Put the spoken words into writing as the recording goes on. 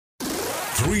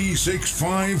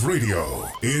365 Radio.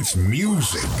 It's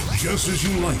music just as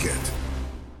you like it.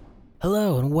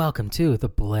 Hello and welcome to the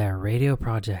Blair Radio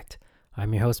Project.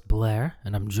 I'm your host Blair,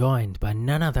 and I'm joined by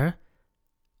none other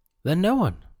than no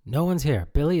one. No one's here.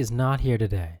 Billy is not here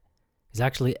today. He's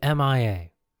actually MIA.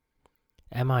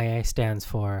 MIA stands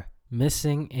for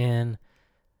Missing in...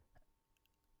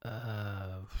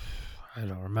 I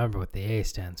don't remember what the A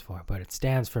stands for, but it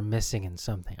stands for missing in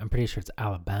something. I'm pretty sure it's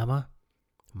Alabama.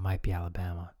 It might be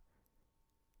Alabama.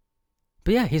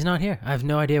 But yeah, he's not here. I have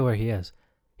no idea where he is.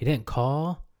 He didn't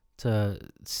call to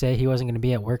say he wasn't going to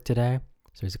be at work today,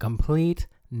 so he's a complete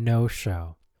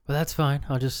no-show. But that's fine.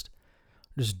 I'll just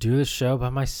do the show by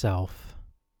myself.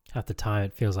 Half the time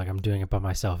it feels like I'm doing it by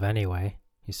myself anyway.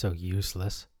 He's so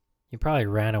useless. He probably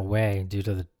ran away due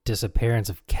to the disappearance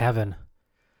of Kevin.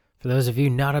 For those of you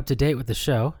not up to date with the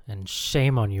show, and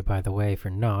shame on you by the way for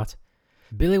not,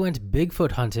 Billy went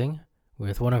Bigfoot hunting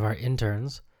with one of our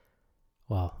interns,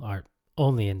 well, our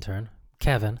only intern,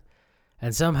 Kevin,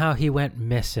 and somehow he went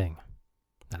missing.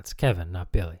 That's Kevin,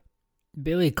 not Billy.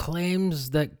 Billy claims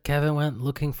that Kevin went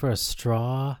looking for a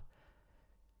straw,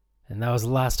 and that was the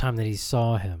last time that he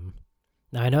saw him.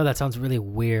 Now, I know that sounds really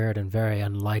weird and very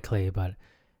unlikely, but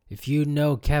if you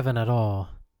know Kevin at all,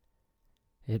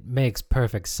 it makes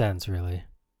perfect sense, really.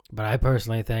 But I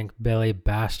personally think Billy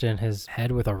bashed in his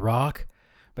head with a rock,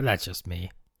 but that's just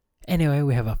me. Anyway,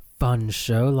 we have a fun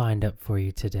show lined up for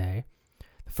you today.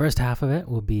 The first half of it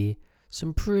will be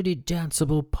some pretty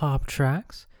danceable pop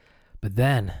tracks, but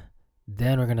then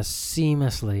we're going to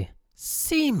seamlessly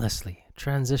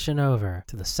transition over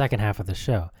to the second half of the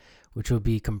show, which will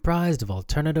be comprised of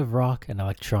alternative rock and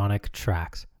electronic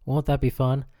tracks. Won't that be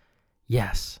fun?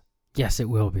 Yes, it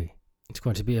will be. It's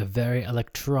going to be a very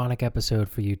electronic episode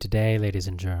for you today, ladies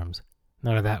and germs.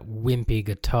 None of that wimpy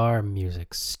guitar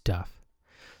music stuff.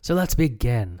 So let's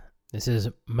begin. This is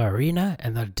Marina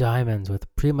and the Diamonds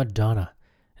with Prima Donna,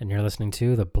 and you're listening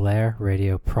to the Blair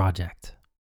Radio Project.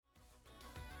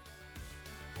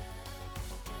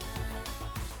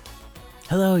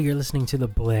 Hello, you're listening to the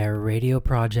Blair Radio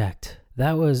Project.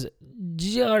 That was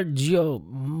Giorgio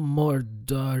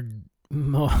Mordor...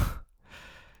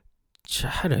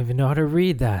 I don't even know how to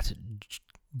read that.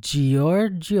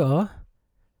 Giorgio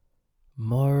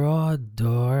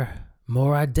Moroder.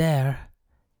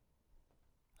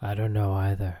 I don't know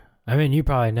either. I mean, you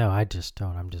probably know. I just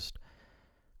don't. I'm just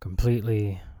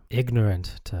completely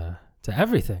ignorant to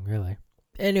everything, really.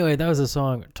 Anyway, that was the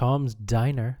song Tom's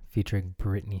Diner featuring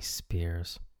Britney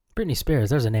Spears. Britney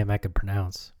Spears, there's a name I could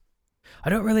pronounce. I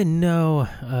don't really know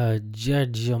let's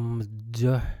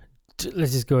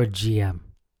just go with GM.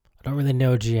 I don't really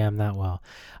know GM that well.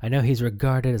 I know he's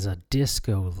regarded as a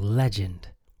disco legend,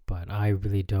 but I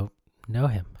really don't know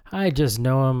him. I just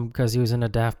know him because he was in a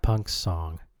Daft Punk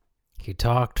song. He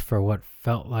talked for what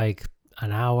felt like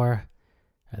an hour,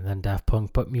 and then Daft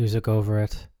Punk put music over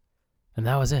it, and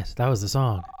that was it. That was the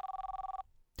song.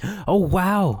 Oh,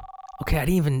 wow. Okay, I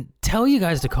didn't even tell you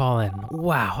guys to call in.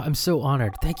 Wow, I'm so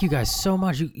honored. Thank you guys so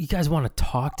much. You guys want to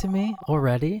talk to me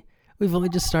already? We've only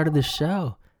just started the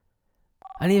show.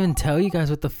 I didn't even tell you guys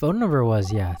what the phone number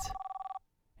was yet.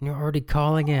 And you're already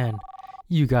calling in.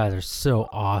 You guys are so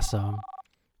awesome.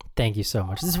 Thank you so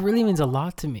much. This really means a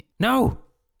lot to me. No!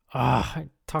 I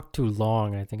talked too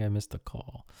long. I think I missed the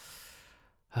call.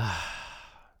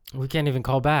 We can't even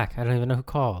call back. I don't even know who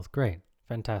called. Great.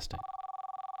 Fantastic.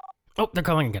 Oh, they're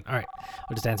calling again. All right.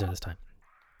 I'll just answer this time.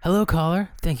 Hello, caller.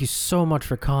 Thank you so much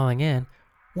for calling in.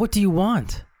 What do you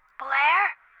want? Blair?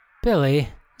 Billy?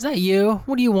 Is that you?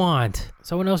 What do you want?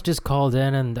 Someone else just called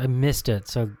in and I missed it,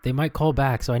 so they might call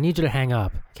back, so I need you to hang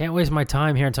up. Can't waste my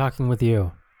time here talking with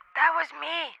you. That was me.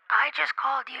 I just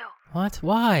called you. What?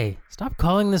 Why? Stop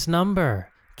calling this number.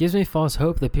 It gives me false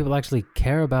hope that people actually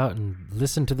care about and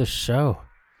listen to the show.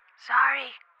 Sorry.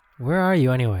 Where are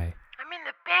you anyway? I'm in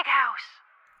the big house.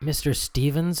 Mr.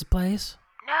 Stevens' place?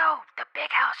 No, the big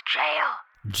house.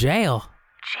 Jail. Jail?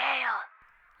 Jail.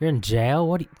 You're in jail?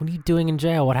 What are you doing in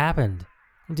jail? What happened?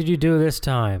 What did you do this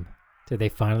time? Did they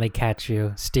finally catch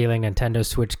you stealing Nintendo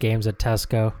Switch games at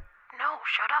Tesco? No,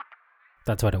 shut up.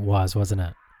 That's what it was, wasn't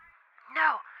it?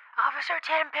 No, Officer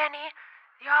Tenpenny,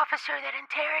 the officer that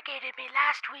interrogated me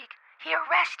last week, he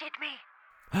arrested me.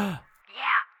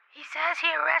 Yeah, he says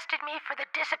he arrested me for the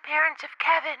disappearance of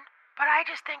Kevin, but I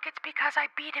just think it's because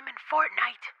I beat him in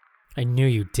Fortnite. I knew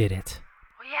you did it.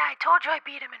 Well, yeah, I told you I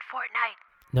beat him in Fortnite.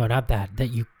 No, not that.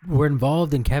 That you were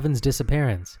involved in Kevin's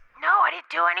disappearance. No, I didn't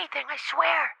do anything, I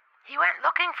swear. He went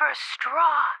looking for a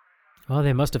straw. Well,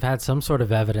 they must have had some sort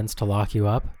of evidence to lock you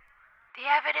up. The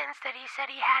evidence that he said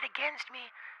he had against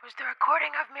me was the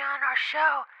recording of me on our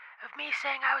show of me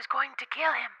saying I was going to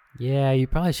kill him. Yeah, you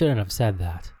probably shouldn't have said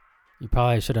that. You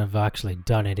probably shouldn't have actually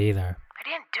done it either. I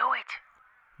didn't do it.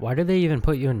 Why did they even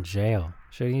put you in jail?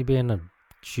 Shouldn't you be in a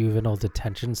juvenile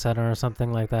detention center or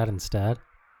something like that instead?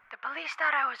 The police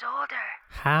thought I was older.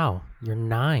 How? You're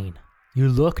 9. You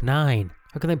look 9.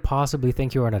 How can they possibly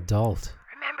think you're an adult?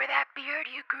 Remember that beard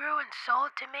you grew and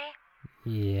sold to me?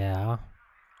 Yeah.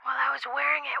 Well, I was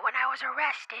wearing it when I was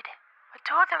arrested. I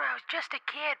told them I was just a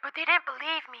kid, but they didn't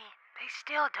believe me. They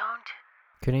still don't.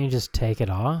 Couldn't you just take it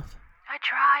off? I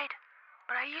tried,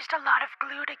 but I used a lot of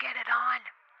glue to get it on.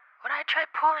 When I try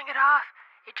pulling it off,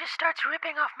 it just starts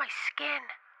ripping off my skin.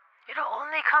 It'll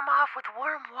only come off with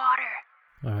warm water.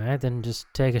 Alright, then just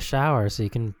take a shower so you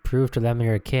can prove to them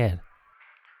you're a kid.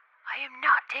 I am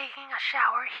not taking a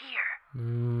shower here.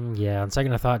 Yeah, on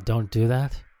second thought, don't do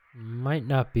that. Might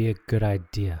not be a good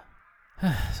idea.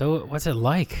 So, what's it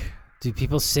like? Do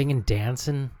people sing and dance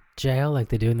in jail like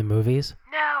they do in the movies?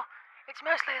 No, it's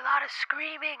mostly a lot of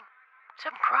screaming.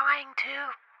 Some crying, too.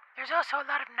 There's also a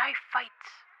lot of knife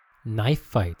fights. Knife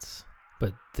fights?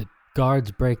 But the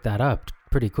guards break that up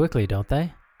pretty quickly, don't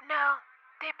they? No,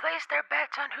 they place their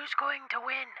bets on who's going to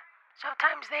win.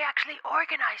 Sometimes they actually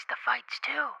organize the fights,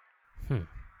 too.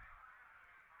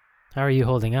 How are you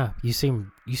holding up? You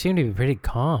seem to be pretty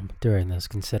calm during this,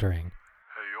 considering.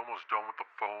 Hey, you almost done with the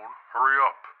phone? Hurry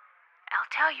up.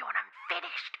 I'll tell you when I'm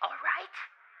finished, all right?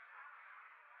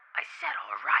 I said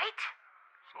all right?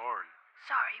 Sorry.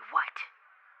 Sorry, what?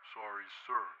 Sorry,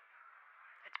 sir.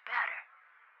 It's better.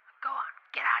 Go on,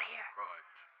 get out of here. Right.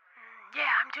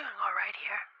 Yeah, I'm doing all right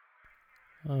here.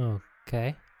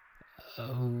 Okay.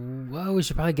 Well, we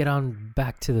should probably get on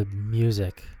back to the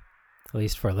music. At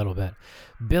least for a little bit.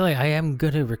 Billy, I am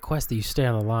going to request that you stay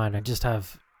on the line. I just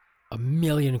have a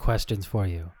million questions for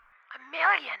you. A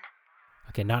million?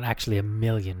 Okay, not actually a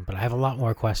million, but I have a lot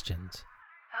more questions.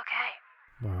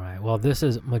 Okay. Alright, well, this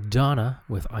is Madonna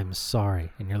with I'm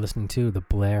Sorry, and you're listening to the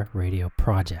Blair Radio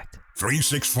Project.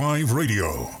 365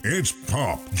 Radio. It's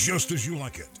pop just as you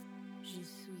like it.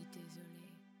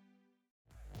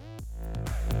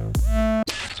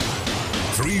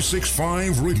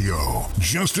 365 Radio,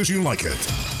 just as you like it.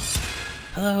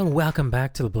 Hello and welcome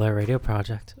back to the Blair Radio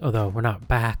Project. Although we're not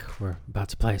back, we're about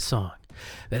to play a song.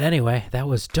 But anyway, that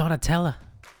was Donatella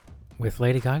with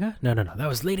Lady Gaga? No, that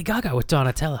was Lady Gaga with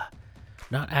Donatella.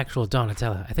 Not actual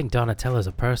Donatella. I think Donatella's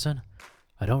a person.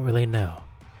 I don't really know.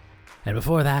 And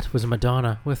before that was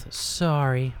Madonna with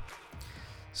Sorry.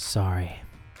 Sorry.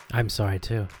 I'm sorry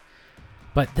too.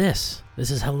 But this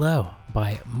is Hello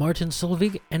by Martin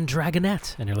Solveig and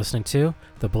Dragonette, and you're listening to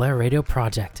the Blair Radio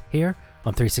Project here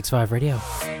on 365 Radio.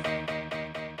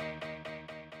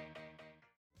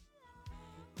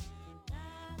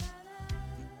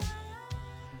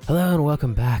 Hello and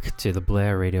welcome back to the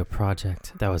Blair Radio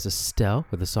Project. That was Estelle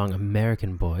with the song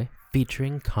American Boy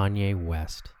featuring Kanye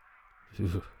West.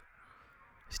 Ooh.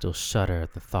 I still shudder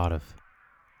at the thought of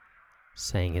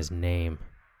saying his name.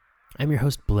 I'm your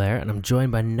host, Blair, and I'm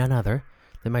joined by none other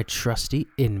than my trusty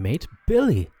inmate,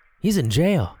 Billy. He's in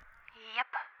jail. Yep.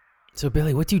 So,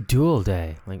 Billy, what do you do all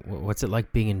day? Like, what's it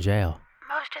like being in jail?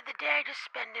 Most of the day I just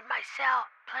spend in my cell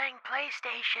playing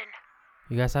PlayStation.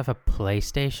 You guys have a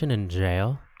PlayStation in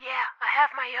jail? Yeah, I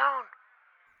have my own.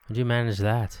 How'd you manage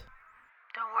that?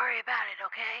 Don't worry about it,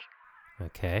 okay?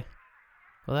 Okay.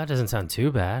 Well, that doesn't sound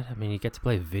too bad. I mean, you get to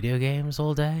play video games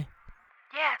all day?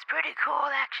 Yeah, it's pretty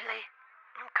cool, actually.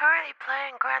 I'm currently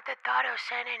playing Grand Theft Auto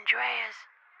San Andreas.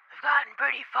 I've gotten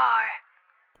pretty far.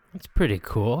 It's pretty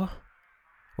cool.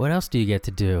 What else do you get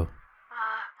to do?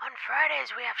 On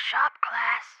Fridays we have shop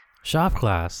class. Shop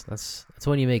class? That's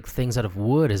when you make things out of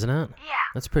wood, isn't it? Yeah.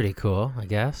 That's pretty cool, I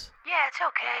guess. Yeah, it's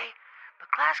okay.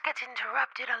 But class gets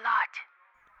interrupted a lot.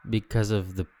 Because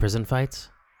of the prison fights?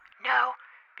 No,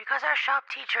 because our shop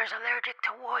teacher is allergic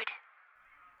to wood.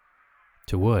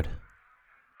 To wood?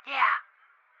 Yeah.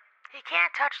 He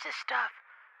can't touch this stuff,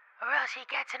 or else he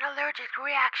gets an allergic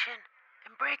reaction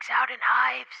and breaks out in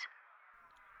hives.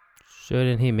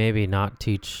 Shouldn't he maybe not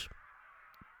teach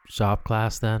shop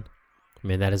class then? I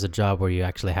mean, that is a job where you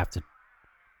actually have to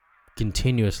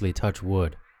continuously touch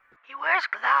wood. He wears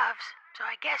gloves, so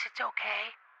I guess it's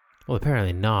okay. Well,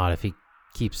 apparently not if he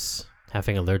keeps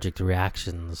having allergic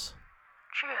reactions.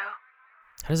 True.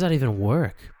 How does that even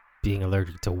work, being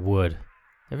allergic to wood?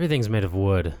 Everything's made of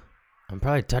wood. I'm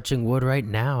probably touching wood right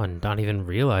now and not even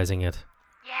realizing it.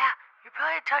 Yeah, you're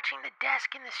probably touching the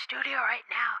desk in the studio right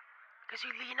now, because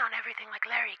you lean on everything like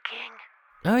Larry King.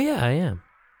 Oh yeah, I am.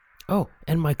 Oh,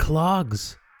 and my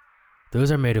clogs.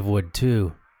 Those are made of wood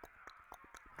too.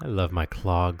 I love my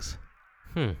clogs.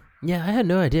 Yeah, I had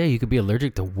no idea you could be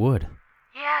allergic to wood.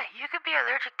 Yeah, you could be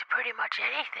allergic to pretty pretty much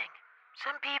anything.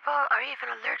 Some people are even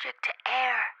allergic to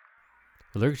air.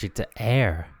 Allergic to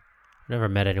air? Never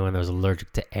met anyone that was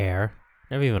allergic to air.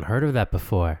 Never even heard of that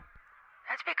before.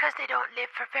 That's because they don't live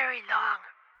for very long.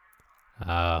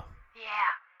 Oh.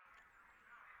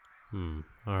 Yeah.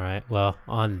 Alright, well,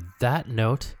 on that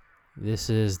note,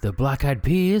 this is the Black Eyed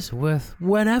Peas with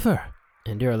Whenever.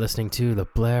 And you're listening to the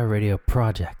Blair Radio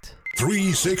Project.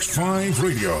 365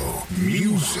 Radio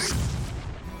Music.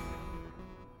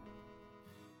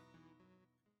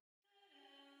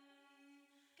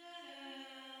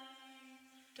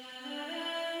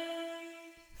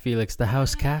 Felix the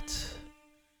House Cat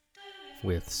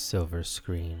with Silver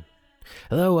Screen.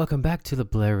 Hello, welcome back to the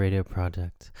Blair Radio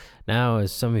Project. Now,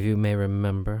 as some of you may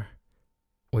remember,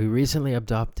 we recently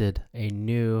adopted a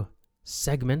new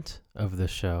segment of the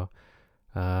show,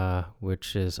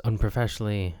 which is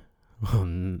unprofessionally,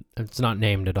 it's not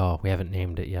named at all. We haven't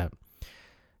named it yet.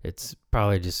 It's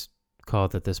probably just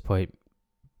called at this point,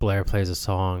 Blair Plays a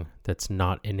Song That's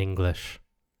Not in English.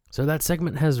 So that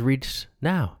segment has reached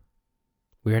now.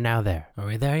 We are now there. Are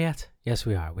we there yet? Yes,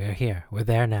 we are. We are here. We're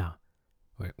there now.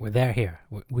 We're there here.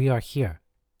 We are here.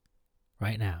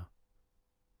 Right now.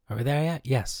 Are we there yet?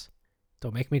 Yes.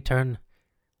 Don't make me turn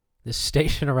this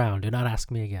station around. Do not ask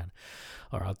me again.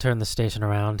 Or I'll turn the station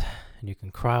around and you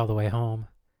can cry all the way home.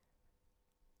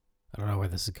 I don't know where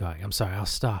this is going. I'm sorry. I'll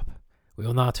stop. We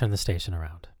will not turn the station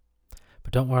around.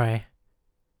 But don't worry.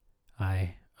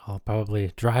 I'll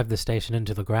probably drive the station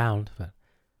into the ground, but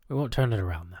we won't turn it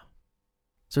around now.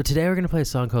 So today we're going to play a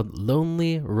song called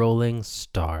Lonely Rolling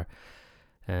Star.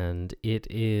 And it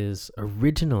is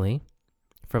originally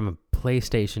from a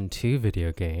PlayStation 2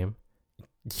 video game.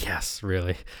 Yes,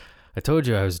 really. I told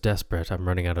you I was desperate. I'm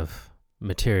running out of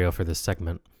material for this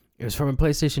segment. It was from a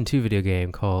PlayStation 2 video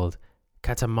game called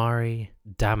Katamari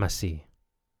Damacy.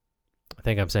 I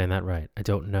think I'm saying that right. I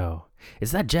don't know.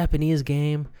 It's that Japanese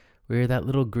game where you're that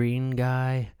little green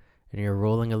guy and you're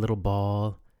rolling a little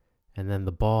ball. And then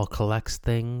the ball collects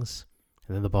things,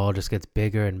 and then the ball just gets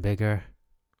bigger and bigger.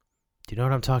 Do you know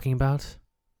what I'm talking about?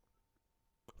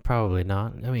 Probably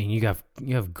not. I mean, you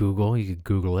have Google. You could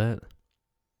Google it.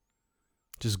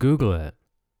 Just Google it.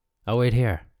 I'll wait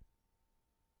here.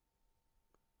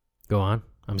 Go on.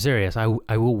 I'm serious. I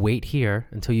will wait here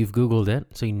until you've Googled it,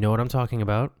 so you know what I'm talking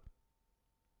about.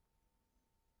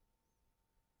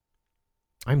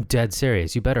 I'm dead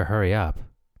serious. You better hurry up.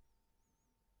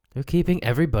 You're keeping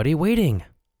everybody waiting.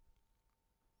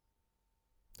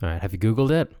 All right, have you Googled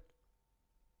it?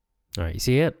 All right, you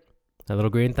see it? That little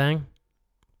green thing?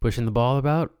 Pushing the ball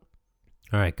about?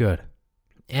 All right, good.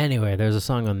 Anyway, there's a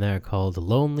song on there called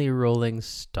Lonely Rolling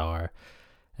Star.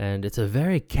 And it's a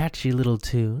very catchy little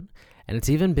tune. And it's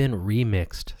even been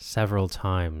remixed several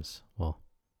times. Well,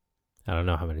 I don't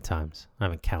know how many times. I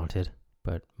haven't counted.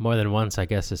 But more than once, I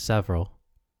guess, is several.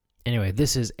 Anyway,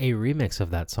 this is a remix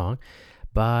of that song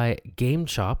by Game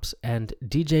Chops and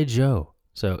DJ Joe.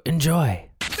 So enjoy.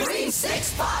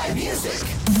 365 Music.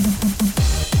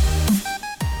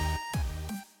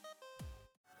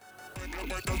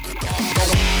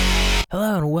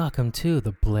 Hello and welcome to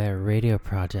the Blair Radio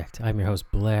Project. I'm your host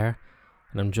Blair,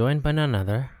 and I'm joined by none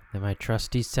other than my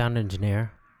trusty sound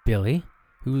engineer, Billy,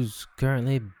 who's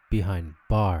currently behind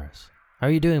bars. How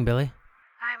are you doing, Billy?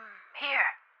 I'm here,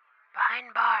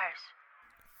 behind bars.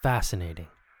 Fascinating.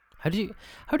 How do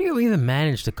you even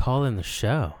manage to call in the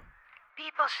show?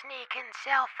 People sneak in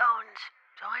cell phones,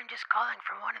 so I'm just calling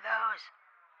from one of those.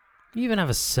 You even have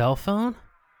a cell phone?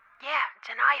 Yeah, it's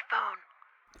an iPhone.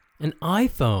 An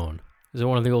iPhone? Is it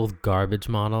one of the old garbage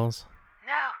models?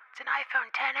 No, it's an iPhone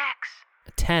 10X.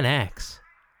 A 10X?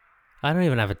 I don't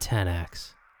even have a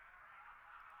 10X.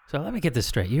 So let me get this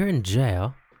straight. You're in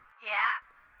jail. Yeah?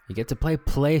 You get to play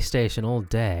PlayStation all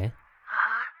day.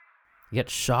 Uh-huh. You get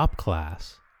shop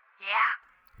class.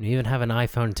 Yeah? And you even have an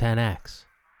iPhone 10X.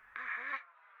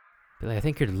 Billy, I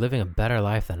think you're living a better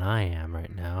life than I am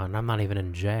right now, and I'm not even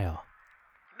in jail.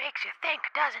 Makes you think,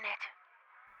 doesn't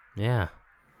it? Yeah.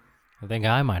 I think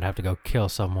I might have to go kill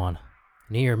someone.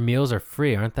 And your meals are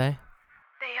free, aren't they?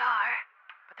 They are,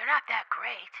 but they're not that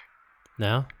great.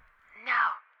 No? No,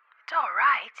 it's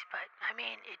alright, but I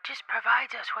mean, it just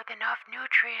provides us with enough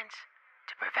nutrients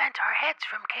to prevent our heads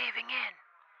from caving in.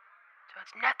 So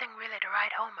it's nothing really to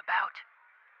write home about.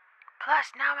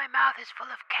 Plus, now my mouth is full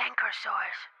of canker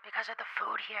sores because of the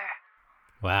food here.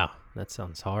 Wow, that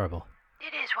sounds horrible.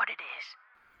 It is what it is.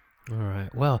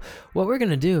 Alright, well, what we're going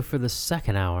to do for the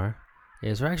second hour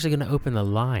is we're actually going to open the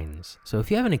lines. So if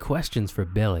you have any questions for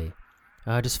Billy,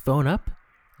 just phone up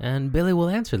and Billy will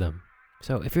answer them.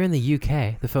 So if you're in the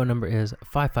UK, the phone number is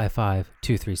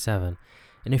 555-237.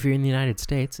 And if you're in the United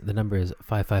States, the number is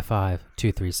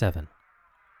 555-237.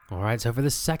 All right, so for the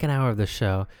second hour of the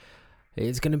show,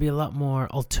 it's going to be a lot more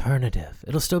alternative.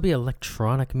 It'll still be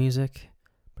electronic music,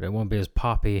 but it won't be as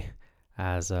poppy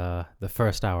as the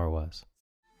first hour was.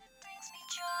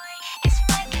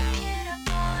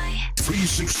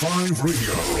 365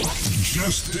 Radio,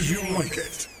 just as you like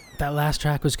it. That last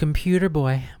track was Computer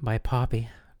Boy by Poppy.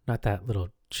 Not that little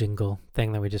jingle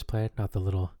thing that we just played, not the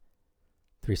little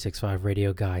 365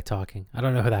 Radio guy talking. I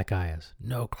don't know who that guy is.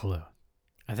 No clue.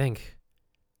 I think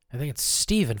it's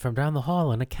Steven from down the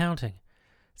hall in accounting.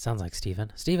 Sounds like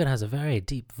Steven. Steven has a very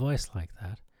deep voice like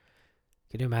that.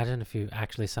 Can you imagine if you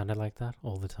actually sounded like that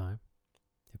all the time?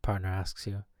 Your partner asks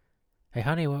you, "Hey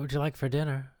honey, what would you like for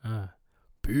dinner?"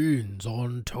 "Beans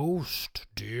on toast,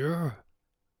 dear."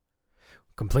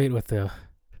 Complete with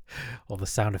all the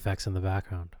sound effects in the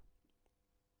background.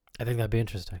 I think that'd be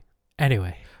interesting.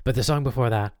 Anyway, but the song before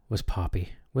that was Poppy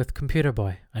with Computer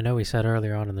Boy. I know we said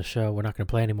earlier on in the show we're not going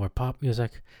to play any more pop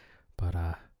music, but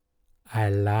I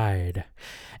lied.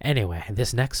 Anyway,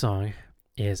 this next song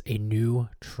is a new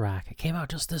track. It came out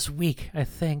just this week, I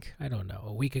think. I don't know,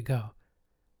 a week ago.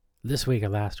 This week or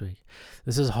last week.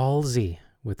 This is Halsey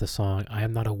with the song I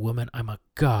Am Not a Woman, I'm a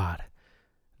God.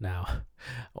 Now,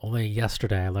 only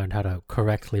yesterday I learned how to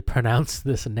correctly pronounce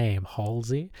this name,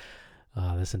 Halsey.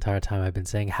 This entire time I've been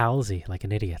saying Halsey like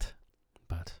an idiot.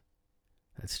 But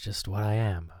that's just what I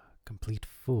am, a complete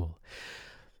fool.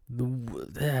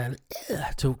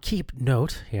 To keep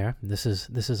note here, this is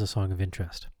a song of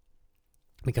interest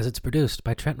because it's produced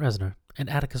by Trent Reznor and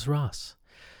Atticus Ross.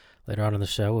 Later on in the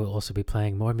show, we'll also be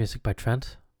playing more music by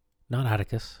Trent, not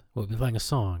Atticus. We'll be playing a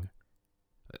song.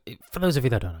 For those of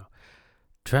you that don't know,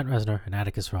 Trent Reznor and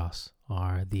Atticus Ross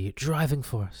are the driving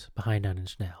force behind Nine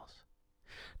Inch Nails.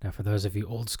 Now, for those of you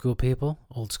old school people,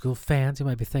 old school fans, you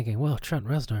might be thinking, well, Trent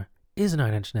Reznor is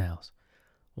Nine Inch Nails.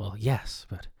 Well, yes,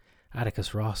 but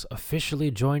Atticus Ross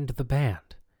officially joined the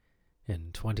band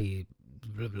in 20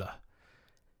 blah blah.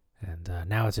 And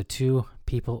now it's a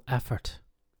two-people effort.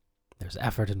 There's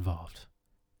effort involved.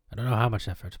 I don't know how much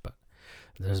effort, but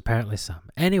there's apparently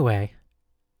some. Anyway,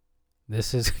 we're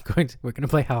going to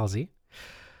play Halsey.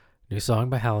 New song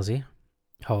by Halsey.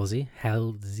 Halsey.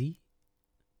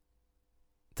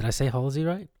 Did I say Halsey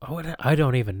right? Oh, I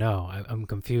don't even know. I'm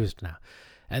confused now.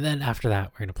 And then after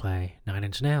that, we're going to play Nine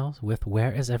Inch Nails with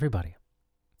Where Is Everybody?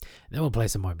 Then we'll play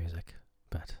some more music,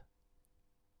 but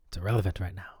it's irrelevant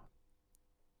right now.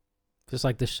 Just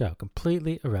like this show,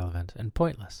 completely irrelevant and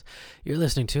pointless. You're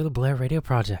listening to the Blair Radio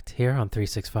Project here on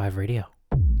 365 Radio.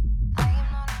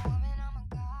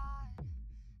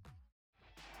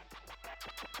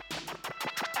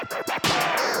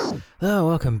 Hello,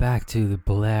 welcome back to the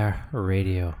Blair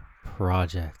Radio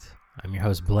Project. I'm your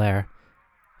host, Blair,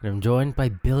 and I'm joined by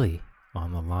Billy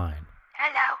on the line.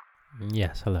 Hello.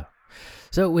 Yes, hello.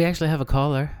 So we actually have a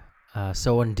caller.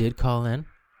 Someone did call in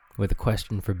with a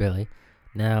question for Billy.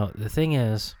 Now, the thing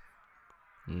is,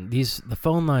 the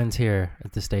phone lines here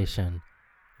at the station,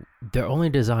 they're only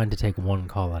designed to take one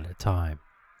call at a time.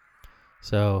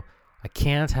 So I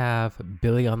can't have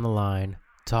Billy on the line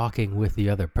talking with the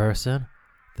other person,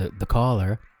 the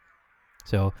caller.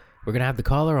 So we're going to have the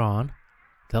caller on.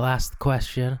 They'll ask the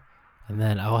question, and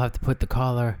then I'll have to put the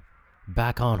caller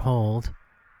back on hold,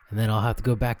 and then I'll have to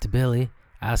go back to Billy,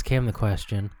 ask him the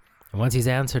question, and once he's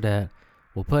answered it,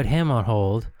 we'll put him on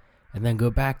hold, and then go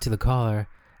back to the caller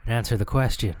and answer the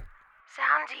question.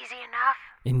 Sounds easy enough.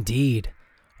 Indeed.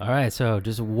 All right, so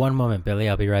just one moment, Billy.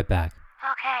 I'll be right back.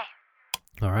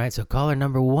 Okay. All right, so caller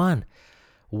number 1,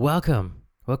 welcome.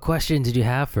 What question did you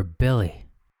have for Billy?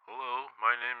 Hello,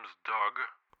 my name's Doug.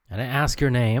 I didn't ask your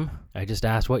name. I just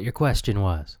asked what your question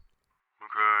was.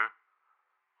 Okay.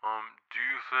 Do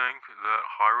you think that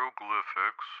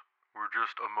hieroglyphics were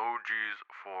just emojis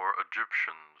for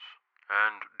Egyptians?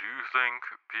 And do you think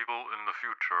people in the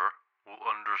future will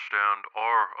understand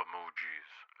our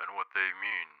emojis and what they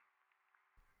mean?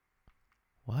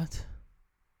 What?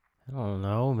 I don't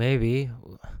know, maybe.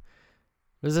 What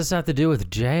does this have to do with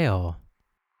jail?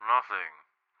 Nothing.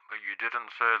 But you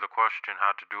didn't say the question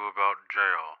had to do about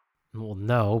jail. Well,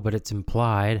 no, but it's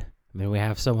implied. I mean, we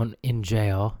have someone in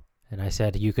jail, and I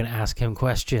said you can ask him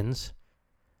questions.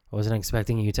 I wasn't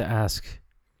expecting you to ask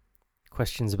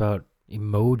questions about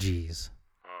emojis.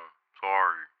 Oh,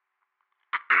 sorry.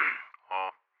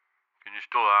 Well, can you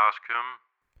still ask him?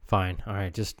 Fine. All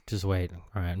right, just wait.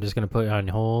 All right, I'm just going to put you on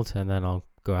hold, and then I'll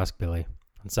go ask Billy.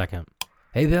 1 second.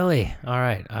 Hey, Billy. All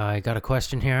right, I got a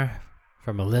question here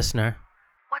from a listener.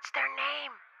 What's their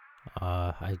name?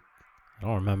 I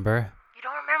don't remember. You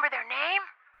don't remember their name?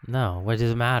 No, what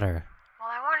does it matter? Well,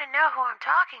 I want to know who I'm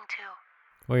talking to.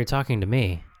 Well, you're talking to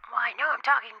me. Well, I know I'm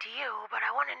talking to you, but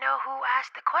I want to know who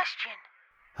asked the question.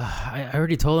 I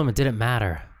already told him it didn't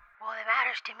matter. Well, it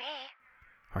matters to me.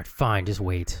 Alright, fine, just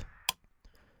wait.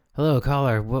 Hello,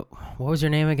 caller. What was your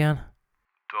name again?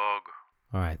 Doug.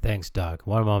 Alright, thanks, Doug.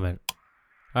 One moment.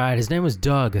 Alright, his name was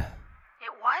Doug. It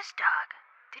was Doug.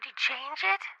 Did he change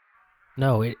it?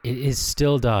 No, it is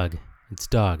still Doug. It's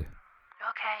Doug.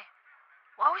 Okay.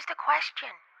 What was the question?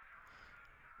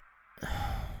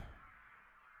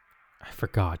 I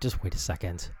forgot. Just wait a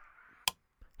second.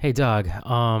 Hey, Doug.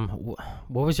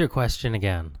 What was your question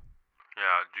again?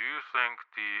 Yeah, do you think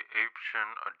the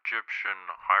ancient Egyptian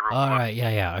hieroglyphs... Alright,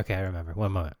 yeah. Okay, I remember.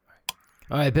 One moment.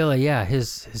 Alright, Billy, yeah,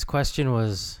 his question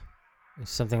was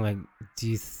something like, do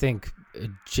you think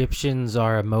Egyptians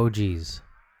are emojis?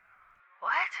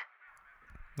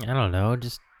 What? I don't know.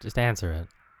 Just answer it.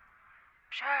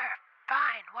 Sure.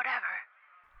 Fine. Whatever.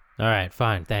 Alright,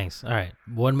 fine, thanks. Alright,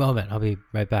 one moment. I'll be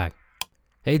right back.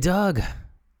 Hey, Doug.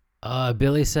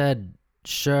 Billy said,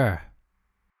 sure.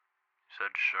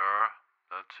 Said sure,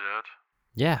 that's it?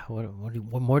 Yeah, what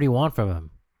more do you want from him?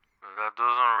 That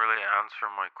doesn't really answer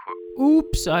my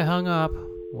Oops, I hung up.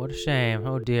 What a shame.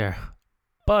 Oh, dear.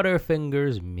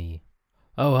 Butterfingers me.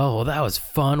 Oh, well, that was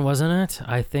fun, wasn't it?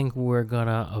 I think we're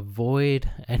gonna avoid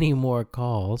any more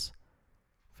calls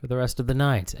for the rest of the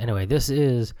night. Anyway, this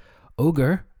is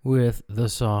Ogre with the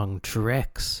song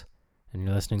Tricks, and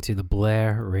you're listening to the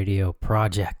Blair Radio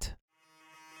Project.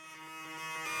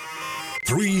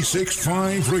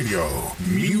 365 Radio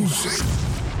Music.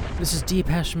 This is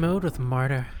Depeche Mode with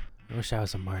Martyr. I wish I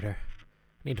was a martyr.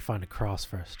 I need to find a cross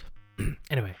first.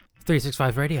 Anyway,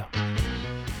 365 Radio.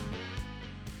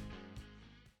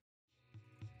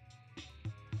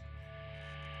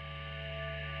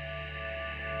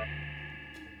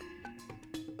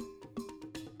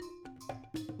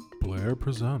 Blair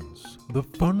presents the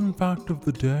fun fact of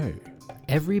the day.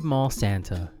 Every mall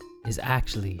Santa is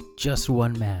actually just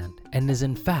one man and is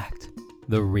in fact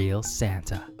the real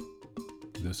Santa.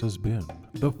 This has been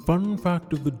the fun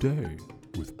fact of the day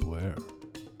with Blair.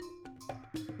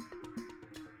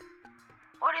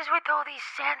 What is with all these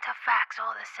Santa facts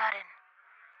all of a sudden?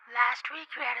 Last week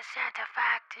you had a Santa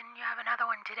fact and you have another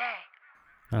one today.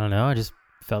 I don't know, I just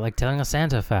felt like telling a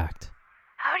Santa fact.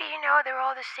 How do you know they're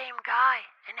all the same guy?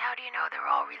 And how do you know they're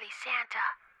all really Santa?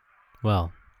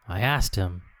 Well, I asked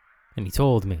him, and he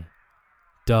told me.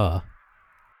 Duh.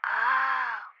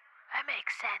 Oh, that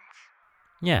makes sense.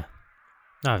 Yeah,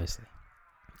 obviously.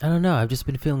 I don't know, I've just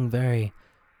been feeling very,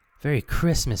 very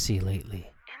Christmassy lately.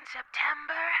 In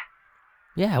September?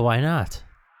 Yeah, why not?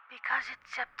 Because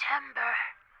it's September.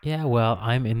 Yeah, well,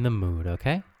 I'm in the mood,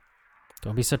 okay?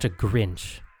 Don't be such a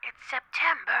Grinch. It's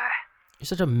September. You're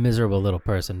such a miserable little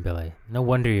person, Billy. No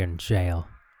wonder you're in jail.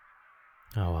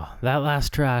 Oh well, that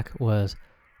last track was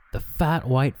The Fat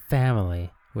White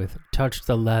Family with Touch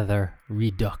the Leather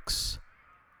Redux.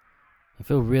 I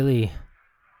feel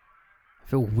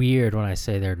weird when I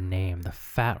say their name, The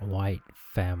Fat White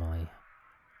Family.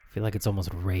 I feel like it's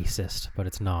almost racist, but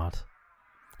it's not.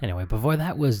 Anyway, before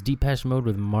that was Depeche Mode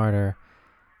with Martyr.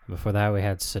 Before that we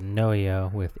had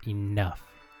Sonoyo with Enough.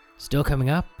 Still coming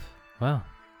up? Well,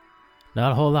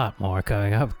 not a whole lot more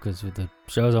coming up because the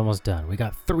show's almost done. We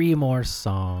got 3 more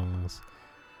songs.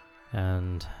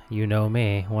 And you know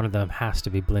me, one of them has to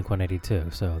be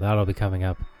Blink-182, so that'll be coming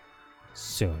up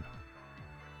soon.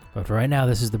 But for right now,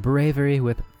 this is The Bravery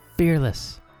with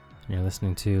Fearless. And you're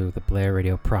listening to the Blair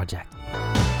Radio Project.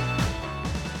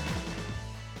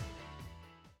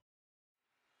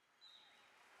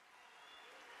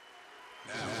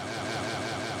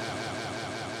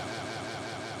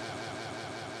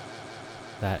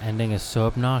 That ending is so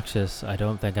obnoxious, I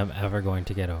don't think I'm ever going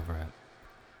to get over it.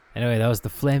 Anyway, that was the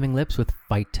Flaming Lips with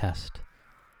Fight Test.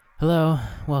 Hello,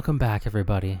 welcome back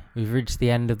everybody. We've reached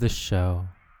the end of the show.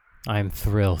 I'm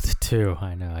thrilled too,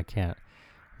 I know, I can't.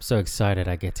 I'm so excited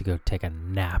I get to go take a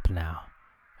nap now.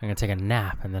 I'm gonna take a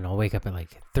nap and then I'll wake up at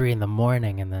like 3 in the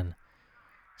morning and then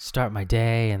start my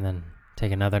day and then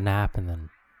take another nap and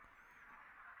then...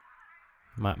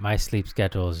 My sleep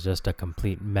schedule is just a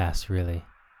complete mess, really.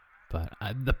 But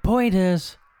the point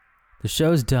is, the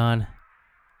show's done,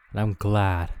 and I'm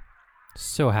glad.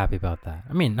 So happy about that.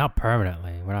 I mean, not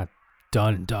permanently. We're not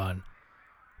done.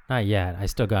 Not yet. I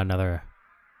still got another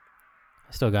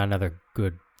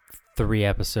good 3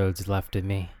 episodes left in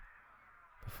me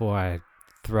before I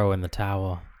throw in the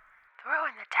towel. Throw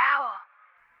in the towel?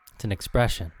 It's an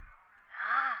expression.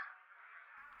 Ah.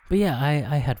 But yeah,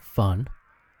 I had fun.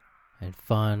 I had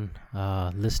fun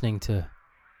listening to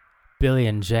Billy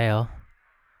in jail.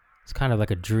 It's kind of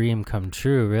like a dream come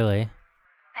true, really.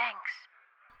 Thanks.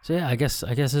 So yeah, I guess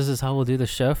this is how we'll do the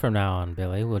show from now on,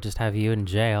 Billy. We'll just have you in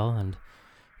jail, and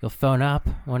you'll phone up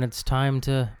when it's time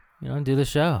to, do the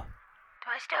show. Do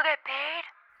I still get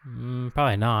paid?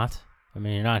 Probably not. I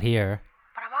mean, you're not here.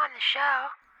 But I'm on the show.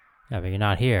 Yeah, but you're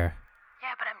not here.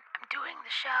 Yeah, but I'm doing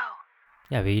the show.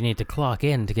 Yeah, but you need to clock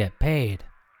in to get paid.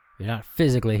 You're not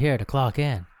physically here to clock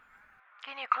in.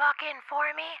 Can you clock in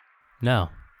for me? No,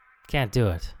 can't do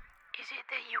it. Is it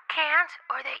that you can't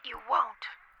or that you won't?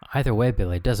 Either way,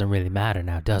 Billy, it doesn't really matter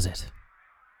now, does it?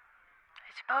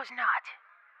 I suppose not.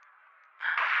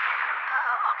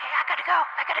 Okay, I gotta go.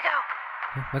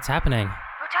 What's happening?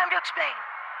 No time to explain.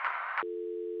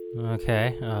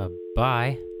 Okay,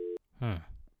 bye. I'm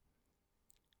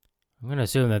gonna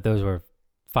assume that those were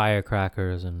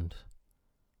firecrackers and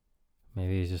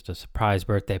maybe it's just a surprise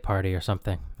birthday party or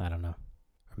something. I don't know.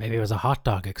 Or maybe it was a hot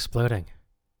dog exploding.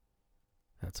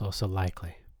 That's also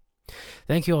likely.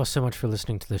 Thank you all so much for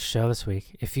listening to the show this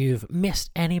week. If you've missed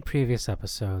any previous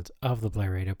episodes of the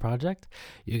Blair Radio Project,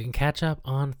 you can catch up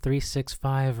on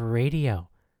 365 Radio.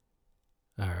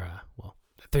 Or,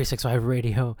 365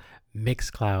 Radio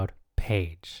Mixcloud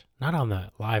page. Not on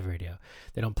the live radio.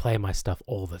 They don't play my stuff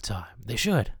all the time. They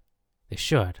should.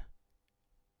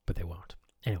 But they won't.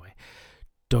 Anyway,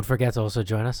 don't forget to also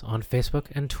join us on Facebook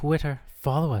and Twitter.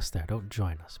 Follow us there. Don't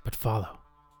join us, but follow.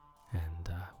 And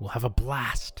we'll have a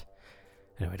blast.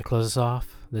 Anyway, to close us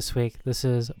off this week, this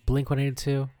is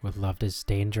Blink-182 with Love is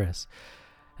Dangerous.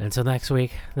 And until next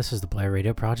week, this is the Blair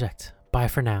Radio Project. Bye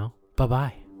for now.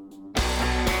 Bye-bye.